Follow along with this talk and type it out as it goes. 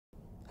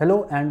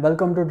Hello and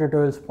welcome to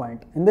Tutorials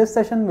Point. In this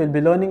session, we'll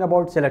be learning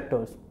about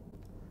selectors.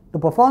 To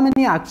perform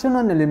any action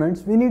on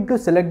elements, we need to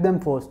select them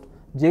first.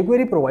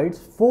 JQuery provides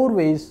 4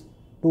 ways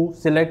to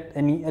select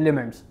any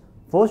elements.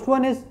 First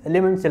one is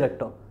element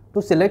selector.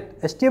 To select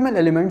HTML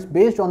elements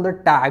based on the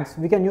tags,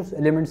 we can use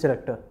element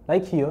selector.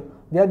 Like here,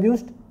 we have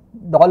used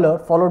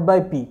 $ followed by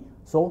P.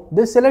 So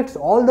this selects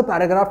all the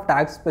paragraph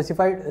tags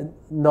specified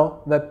in the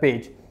web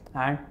page,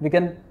 and we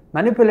can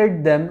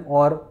manipulate them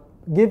or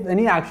give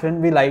any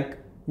action we like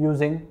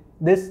using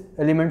this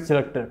element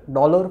selector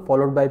 $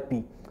 followed by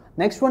P.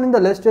 Next one in the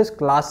list is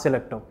class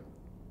selector.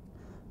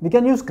 We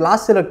can use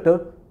class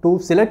selector to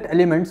select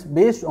elements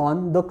based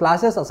on the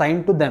classes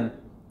assigned to them.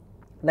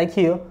 Like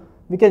here,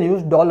 we can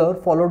use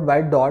 $ followed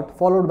by dot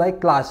followed by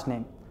class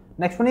name.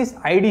 Next one is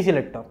ID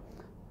selector.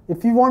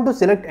 If we want to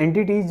select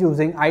entities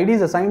using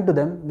IDs assigned to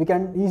them, we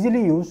can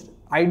easily use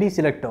ID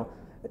selector.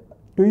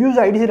 To use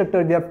ID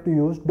selector, we have to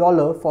use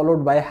 $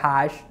 followed by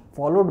hash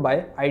followed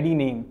by ID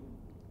name.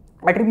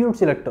 Attribute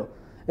selector.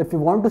 If we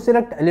want to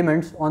select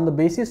elements on the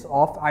basis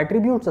of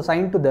attributes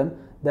assigned to them,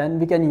 then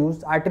we can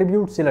use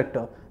attribute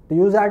selector. To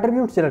use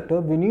attribute selector,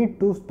 we need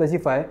to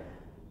specify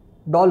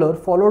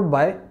 $ followed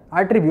by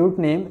attribute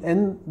name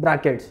in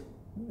brackets.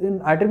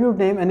 In attribute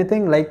name,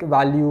 anything like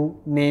value,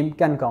 name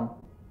can come.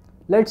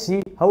 Let's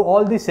see how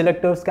all these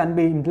selectors can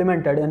be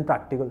implemented in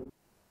practical.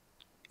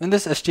 In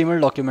this HTML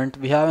document,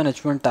 we have an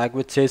h1 tag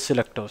which says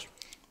selectors.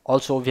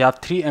 Also, we have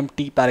 3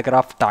 empty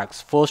paragraph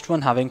tags. First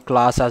one having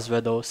class as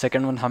weather,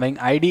 second one having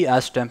ID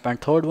as temp, and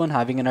third one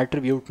having an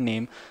attribute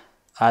name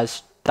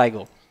as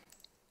tiger.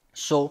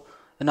 So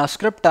in our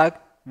script tag,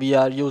 we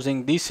are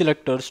using these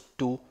selectors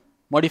to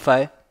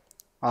modify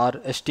our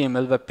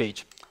HTML web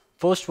page.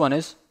 First one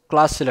is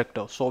class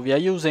selector. So we are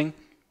using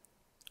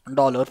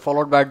 $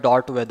 followed by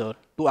dot weather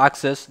to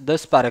access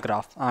this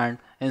paragraph, and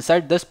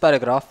inside this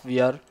paragraph we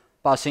are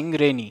passing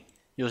rainy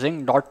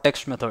using dot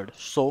text method.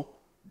 So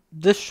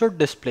this should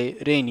display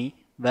rainy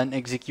when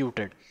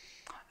executed.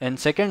 In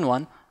second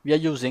one, we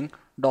are using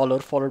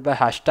 $ followed by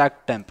hashtag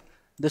temp.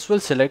 This will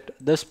select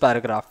this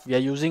paragraph. We are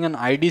using an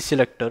ID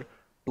selector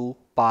to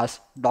pass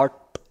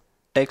dot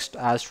text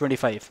as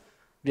 25.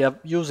 We are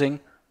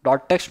using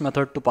dot text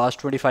method to pass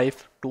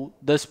 25 to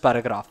this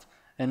paragraph.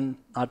 In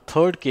our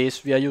third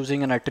case, we are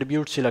using an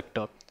attribute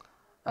selector.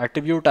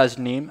 Attribute as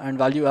name and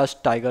value as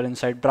tiger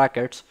inside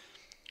brackets,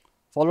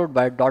 followed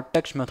by dot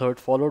text method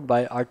followed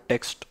by our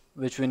text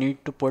which we need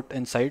to put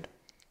inside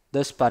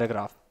this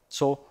paragraph.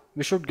 So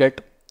we should get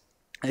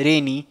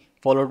rainy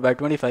followed by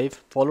 25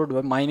 followed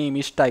by my name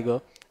is tiger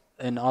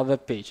in our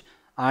web page,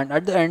 and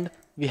at the end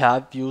we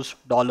have used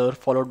 $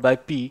 followed by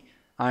P,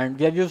 and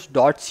we have used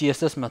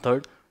 .css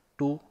method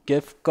to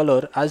give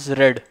color as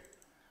red.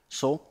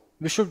 So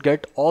we should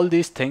get all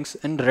these things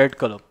in red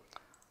color.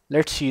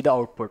 Let's see the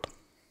output.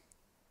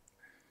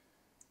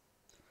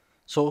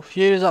 So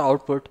here is our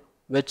output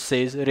which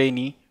says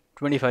rainy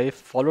 25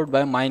 followed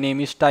by my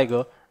name is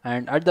tiger,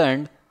 and at the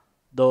end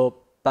the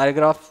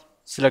paragraph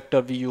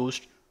selector we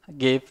used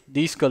gave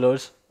these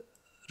colors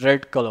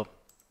red color.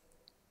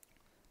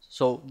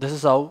 So this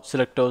is how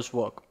selectors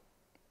work.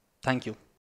 Thank you.